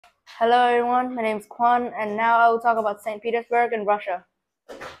Hello everyone, my name is Quân, and now I will talk about St. Petersburg in Russia.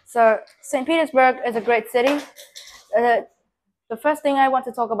 So, St. Petersburg is a great city. The first thing I want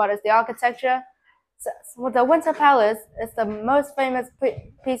to talk about is the architecture. The Winter Palace is the most famous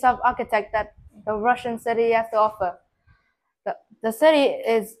piece of architecture that the Russian city has to offer.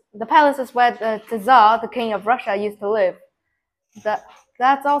 The palace is where the Tsar, the king of Russia, used to live.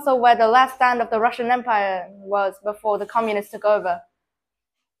 That's also where the last stand of the Russian Empire was before the communists took over.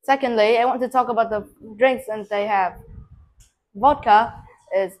 Secondly, I want to talk about the drinks that they have. Vodka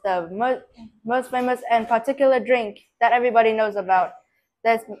is the most famous and particular drink that everybody knows about.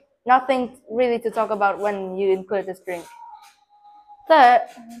 There's nothing really to talk about when you include this drink.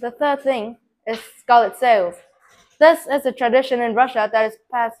 The third thing is scarlet sails. This is a tradition in Russia that is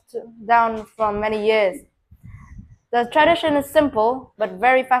passed down from many years. The tradition is simple but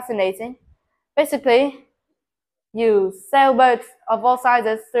very fascinating. Basically, you sail boats of all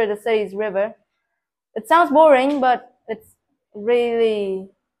sizes through the city's river. It sounds boring, but it's really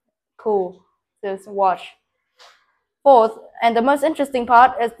cool to watch. Fourth, and the most interesting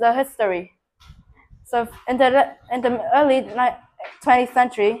part is the history. So in the early 20th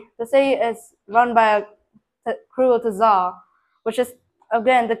century, the city is run by a cruel Tsar, which is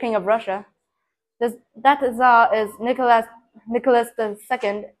again the king of Russia. That Tsar is Nicholas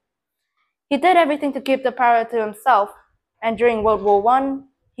II. He did everything to keep the power to himself, and during World War I,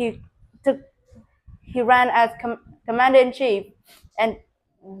 he ran as commander-in-chief, and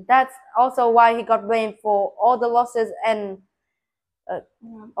that's also why he got blamed for all the losses and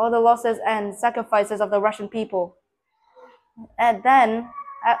sacrifices of the Russian people. And then,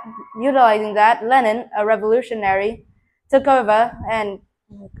 utilizing that, Lenin, a revolutionary, took over and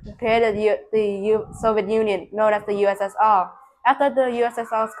created the Soviet Union, known as the USSR. After the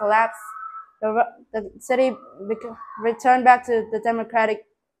USSR's collapse, the city returned back to the democratic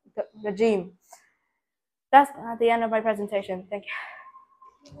regime. That's the end of my presentation. Thank you.